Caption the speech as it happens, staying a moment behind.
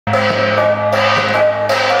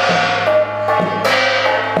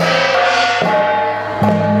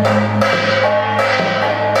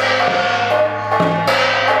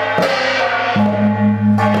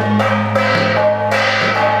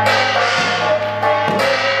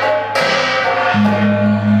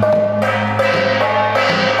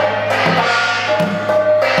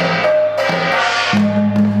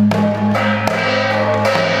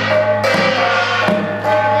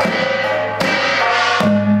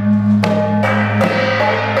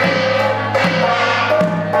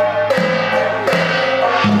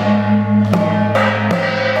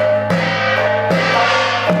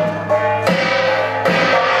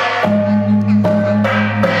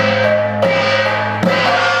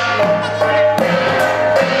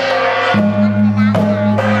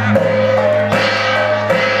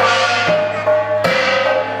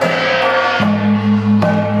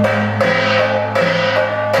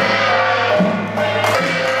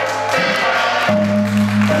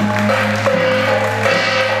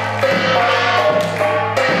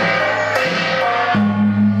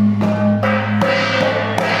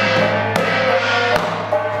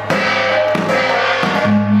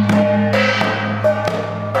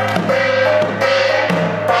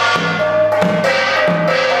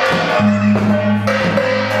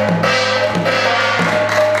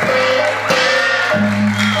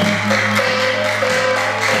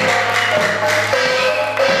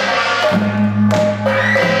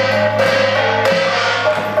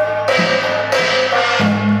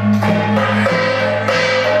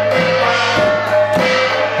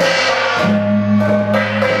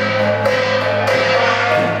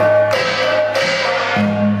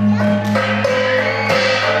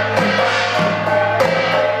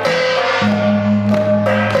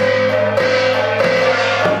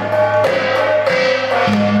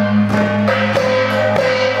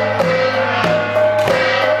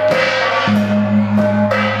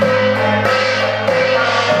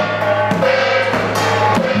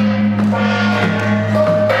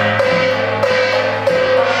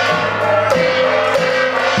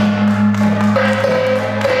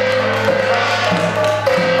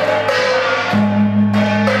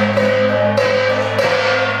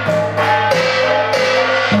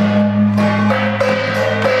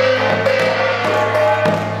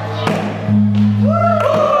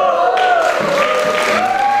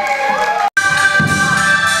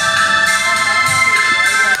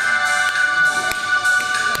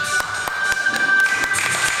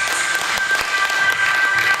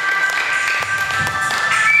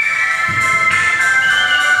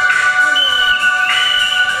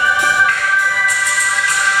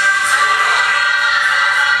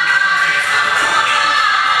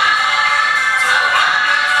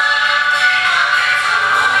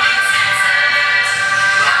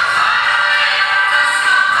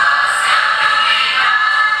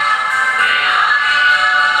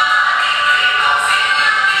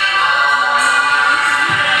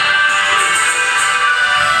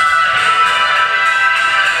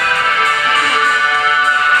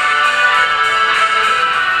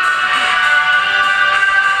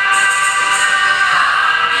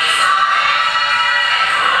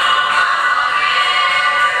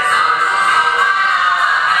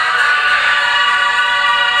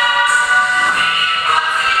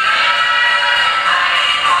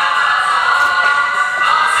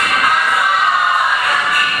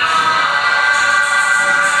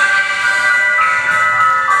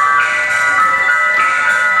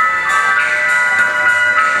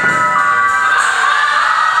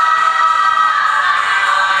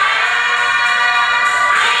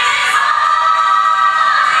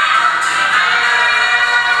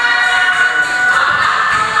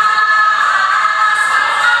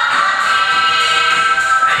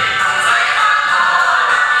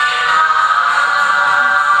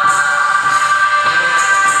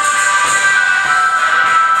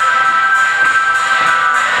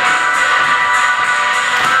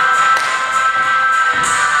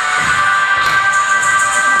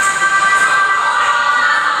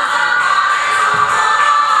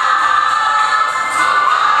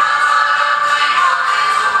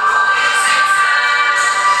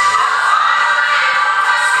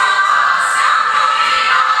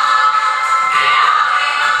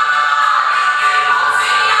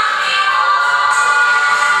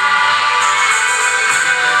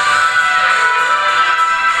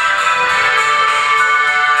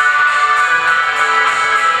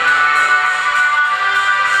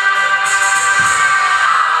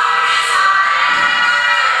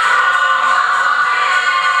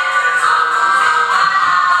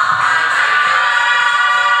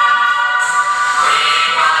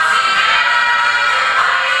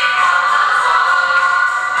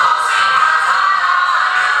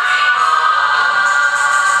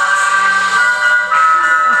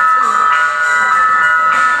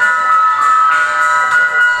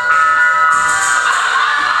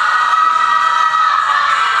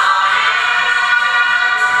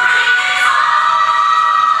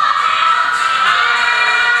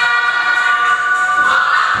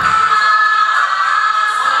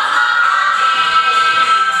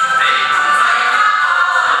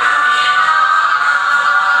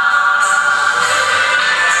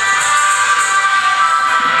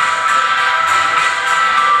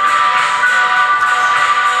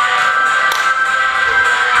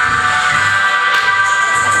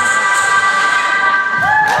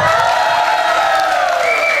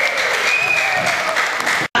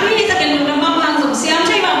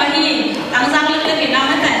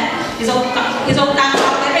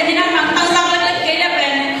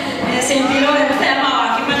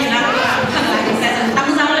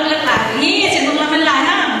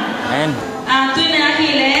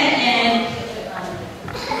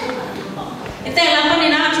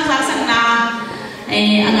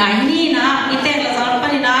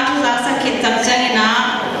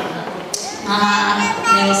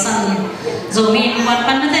quan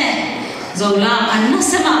pan na thế rồi là ăn nó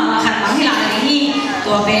sẽ mà khát bắn thì làm cái gì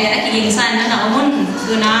tua về đã cái gì sai nó nào muốn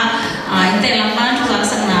cứ na inte làm pan chúng ta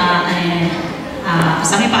sang na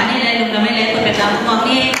sami pani này lúc đó mới lấy cái làm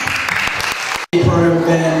công nghệ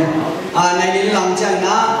program này đi làm chân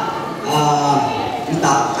na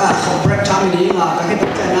ta corporate family là cái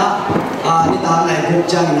chân na đi ta này group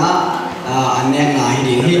chân na anh em này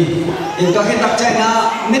đi hi cái tập chân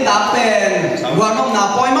na đi ta bên quan ông nào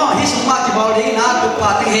coi mà hi sung ma thì bảo đi na tụt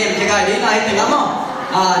qua tiếng hềm cái đi này tiếng mà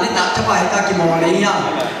đi ta chấp phải ta cái món này nha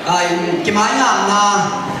cái máy na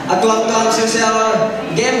tuan social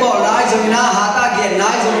game ball này rồi na hata game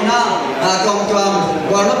này rồi na tuan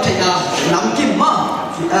quan lúc thì na nắm kim mà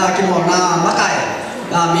cái món na mắc cái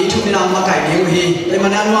mỹ thu mình làm mắc cái điều hi để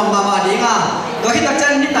mà ăn mà đi nga cái tập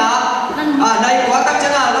chân đi ta này quá tập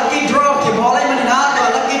chân là lucky draw cái ball này mình na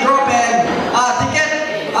tuan lucky draw pen ticket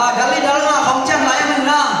gali dalam na không chân lại mình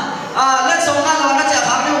na let's song ăn là nó sẽ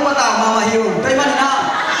khác nhau qua tàu mà hiểu cái mình na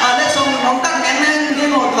let's song nóng tắt ngén đi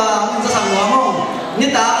một và mình sẽ sang ngó không như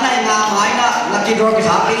ta này là máy là lucky draw cái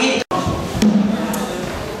khác cái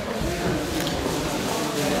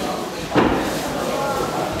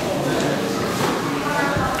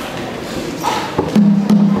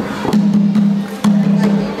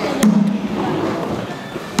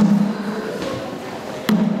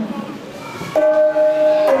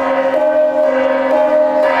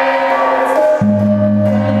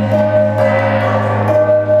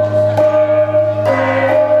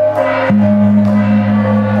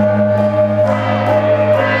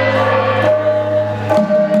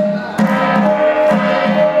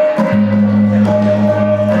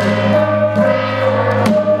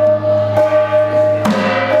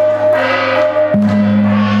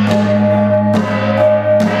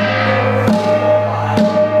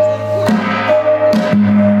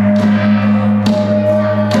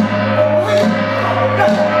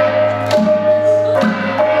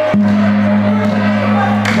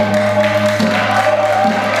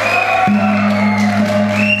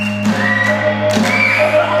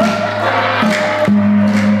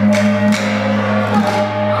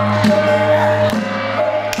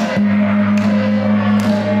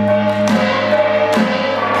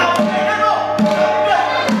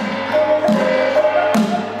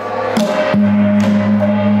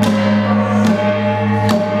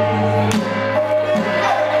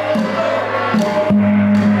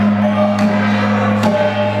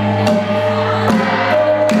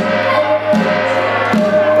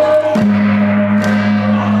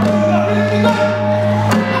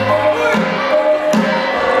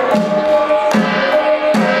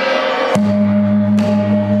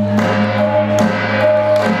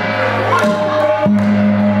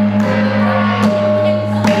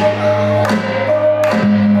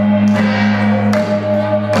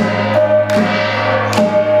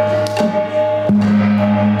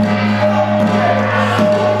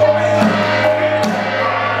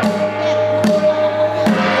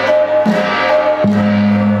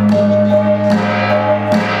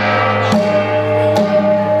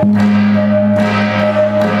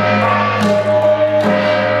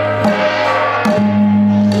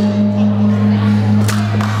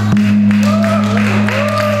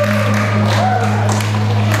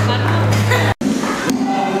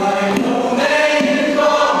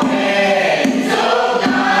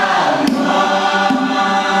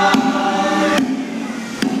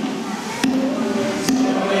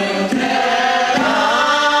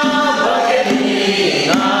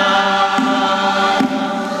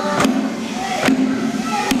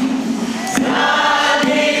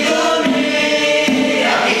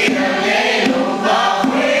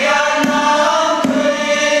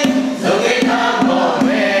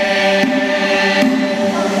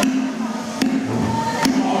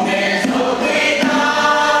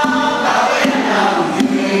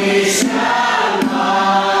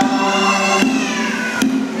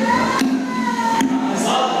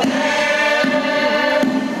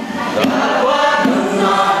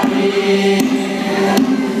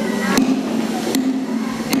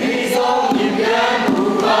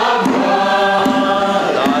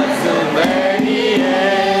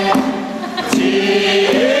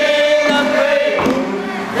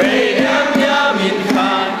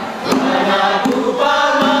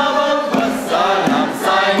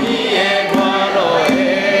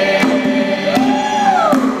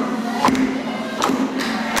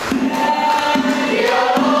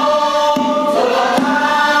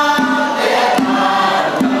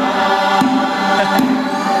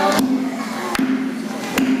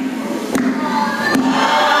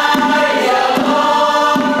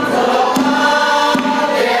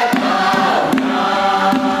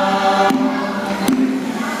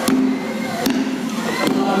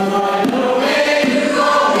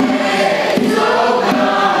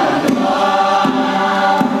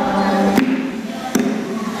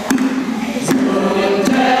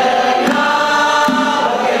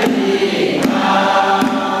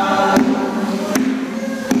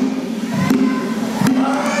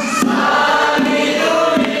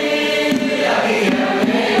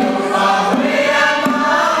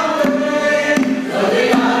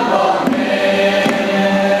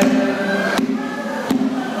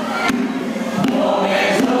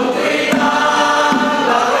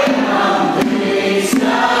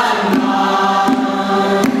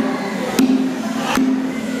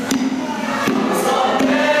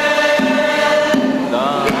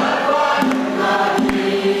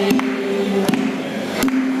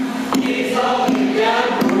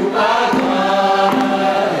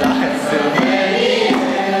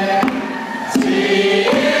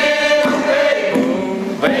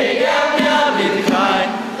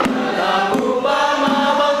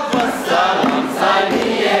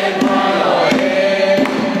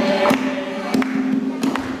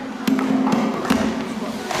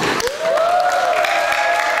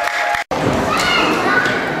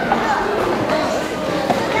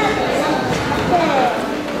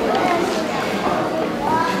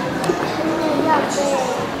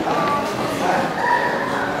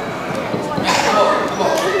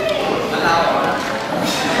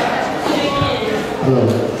ตั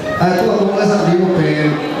วผมก็สักดีว่าเป็น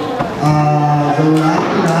ดูนะ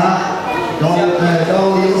ที่นะดอง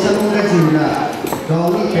ยังสนุกกันจริงนะดอง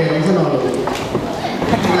นี่เป็นสนุก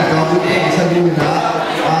นะดองนี่เป็นสนุกนะ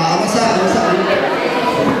มาสักดี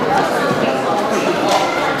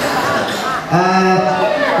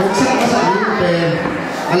ผมสักมาสักดีเป็น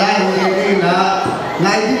อะไรของเองนะน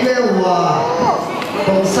ายที่เรียกว่าต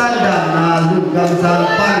รงสั้นดันนาลุกกันจาน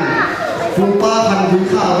ปั้นคุณป้าพันธุ์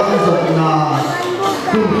ข้าวรังสกนา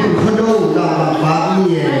คุณเห็นขโดดาบปากนี่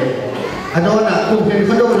อดอนคุณเห็น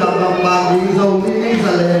ขโดดาบปากยิงทรงนี่นิ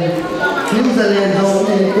วซีแลนด์ทรง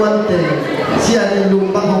นี่กวนเตะเชียร์ในลุง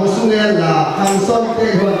บางของสุเงลล่ะทางส้นเตะ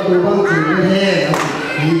หัวตัวบางจีนแท้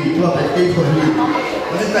นี่ตัวเป็นตีคนนี้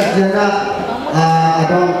วันนี้ตัดเดือนนะอ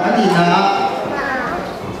ดอนอดีตนะ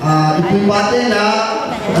อีกวันเต้นะ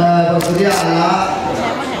บางทีอะไร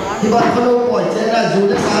ที่บ้านเขาดูปล่อยเจ้านะยู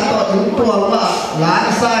นิสานต่อถึงตัวว่าหลาน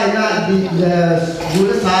ไส้นะดียู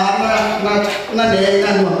นิสานนั่นเอง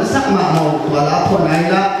นั่นหวังสักมาเอาตัวละคนไหน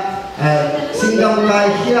นะสิงคโป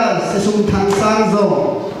ร์เฮียสุ่มทางสร้างโซ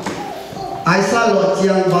ไอซ่าหลอดเจี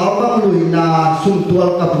ยงบ้าบังลุยนาสุ่มตัว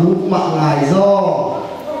กับรูปมาไงโซ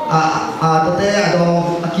ตัวเตะดอง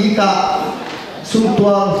กีกาสุ่มตั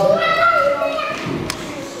ว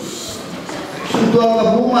กับ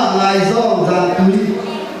รูปมาไงโซจางตุย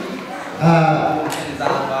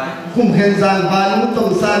คุ้มเห็นจานบานมุต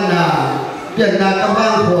งสันนาเปลี่ยนนากำบั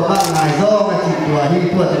งหัวบ้างไงซ้อมาจิตตัวที่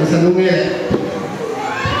ตัวจะสนุกเลย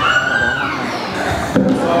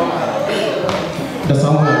The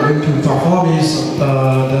song we're going to perform is the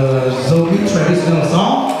Zombie traditional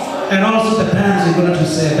song, and also the dance we're going to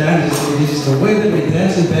say dance. This is the way that we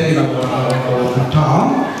dance back in our town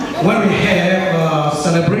when we have a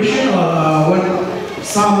celebration or when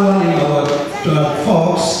someone in our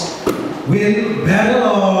folks will battle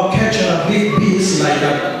or catch a big beast like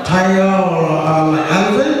a tiger or like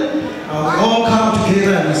elephant, all come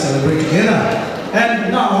together and we celebrate together.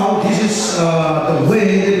 And now this is the way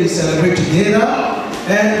that we celebrate together.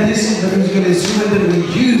 And this is the musical instrument that we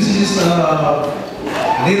use. This is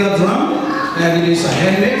leather drum, and it is a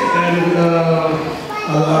handmade and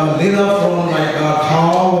leather from like a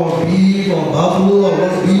cow or beef or buffalo or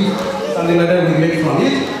roast beef, something like that we make from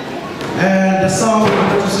it. And the song we're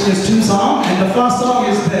going to sing is two songs, and the first song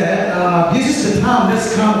is that this is the time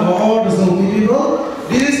that's come for all the Zombie people.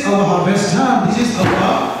 This is our harvest time. This is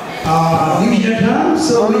our New Year time.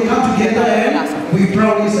 So we come together and we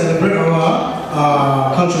proudly celebrate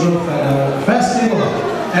our cultural festival.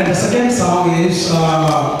 And the second song is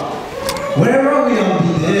wherever we are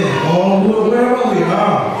be there or wherever we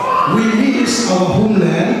are, we miss our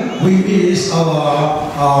homeland. We miss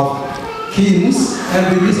our kings, and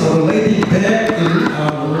we miss our lady back in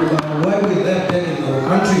where we left back in our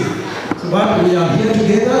country. So, but we are here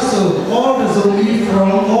together, so all the Zombie from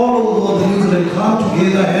all over the New Zealand come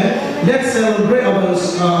together and let's celebrate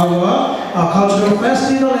our cultural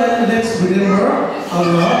festival, and let's remember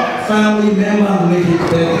our family member who made it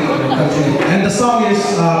back in our country. And the song is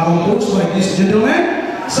composed by this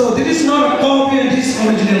gentleman. So this is not a copy of this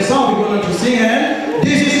original song we're going to sing, and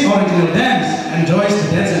this is original dance. Enjoy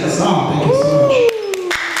the dance and the song. Thank you so much.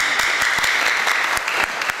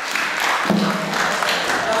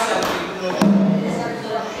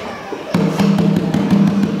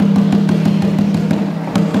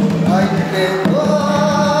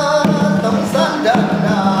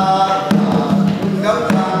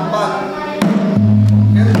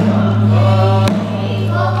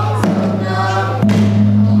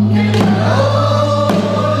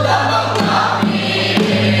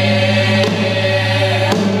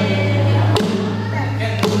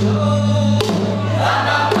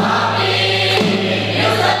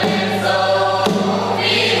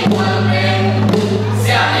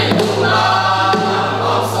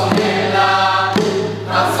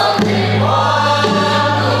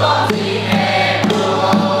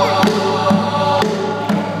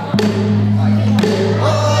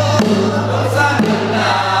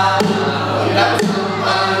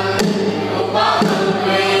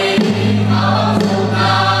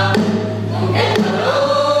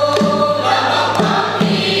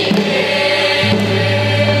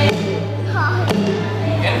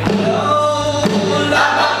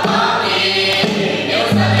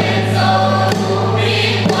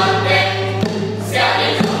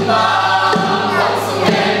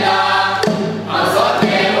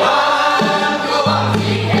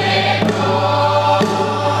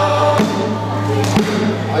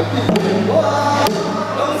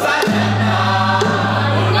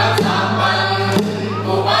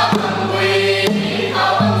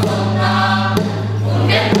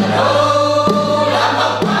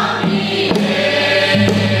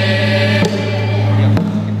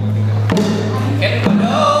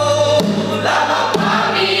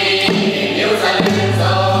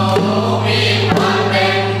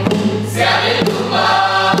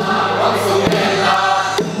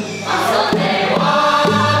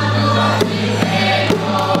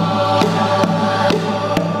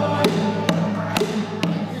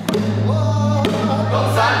 Hãy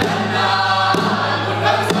subscribe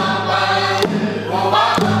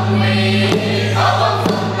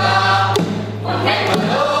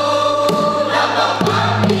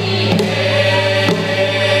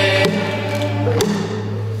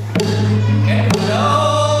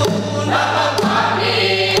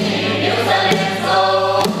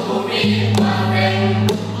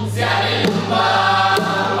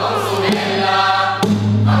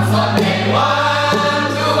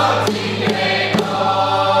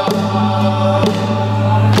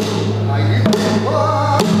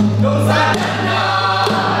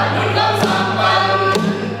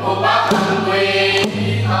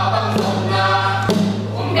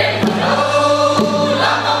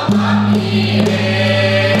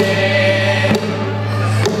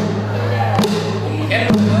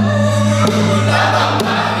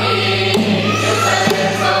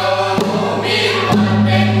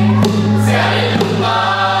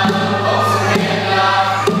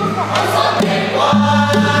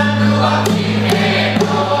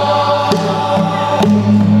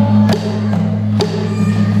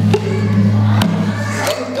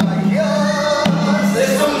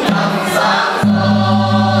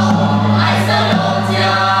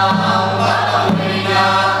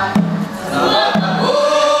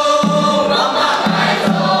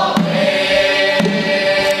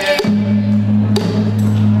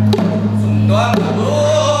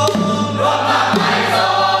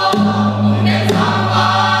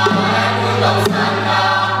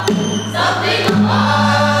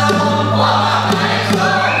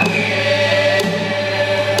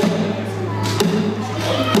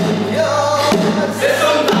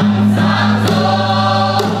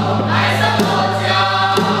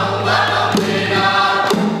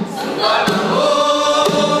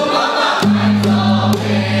cho kênh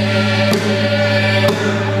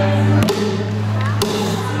Ghiền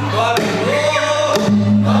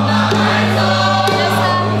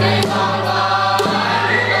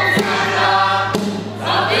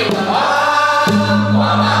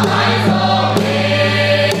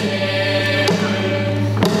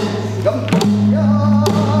Gõ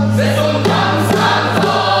để không bỏ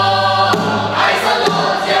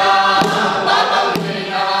lỡ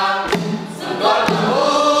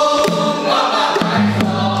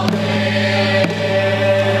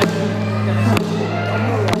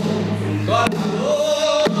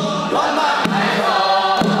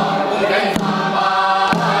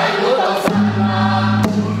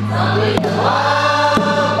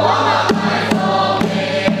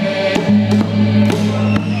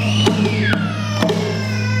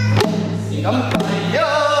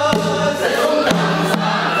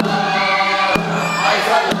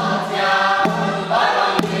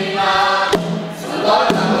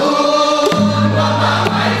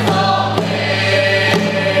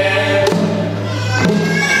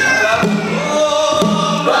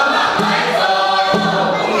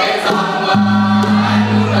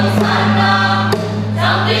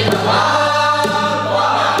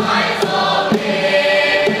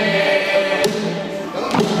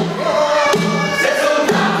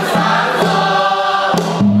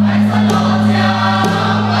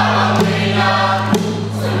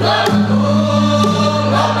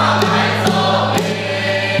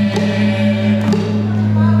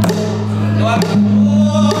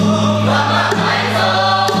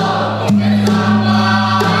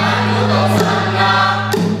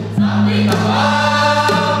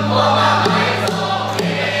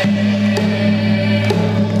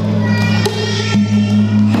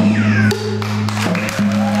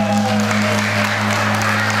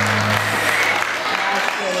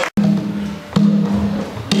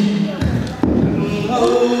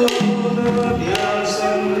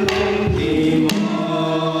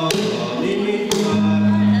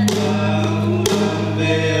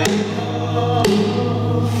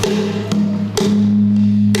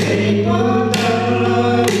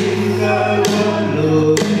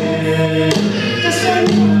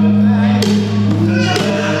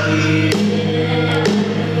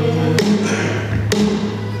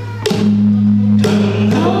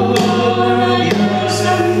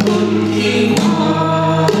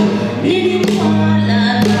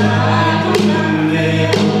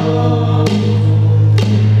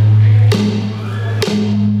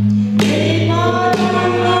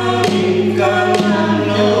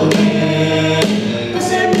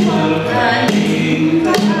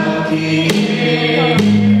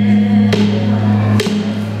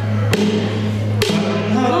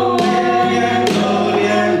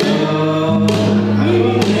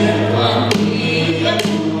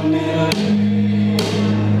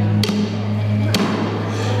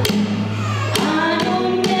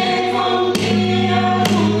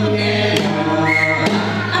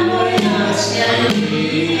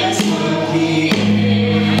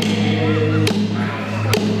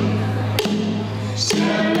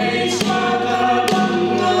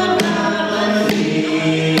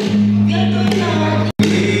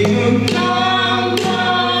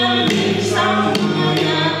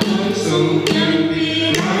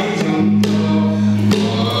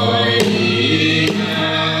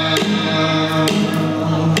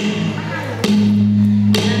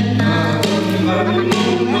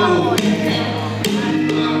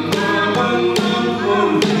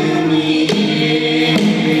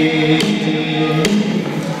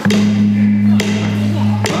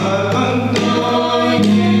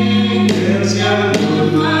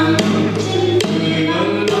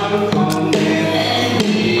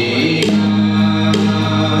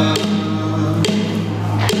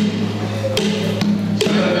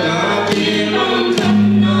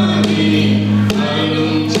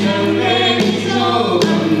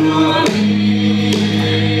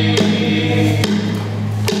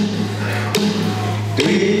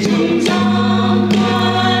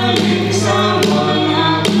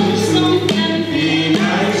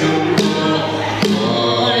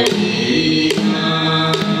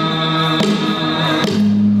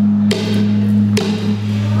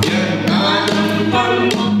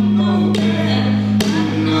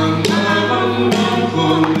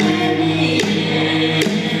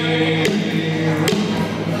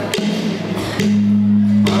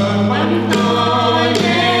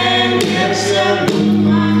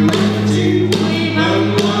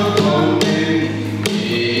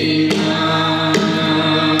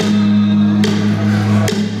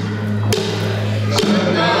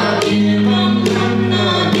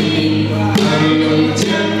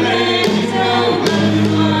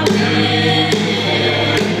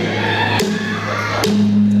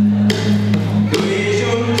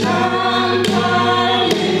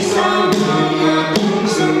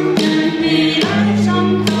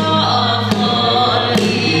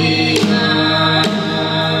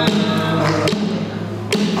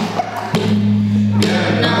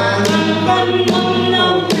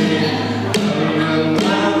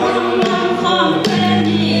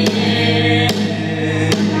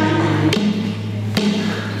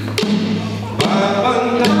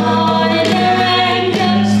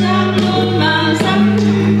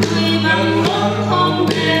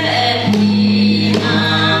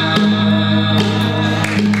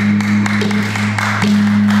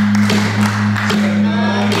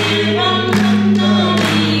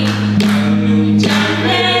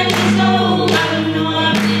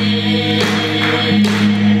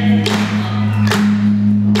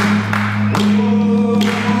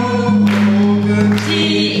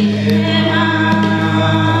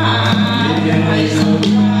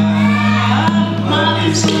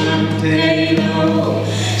Thank you.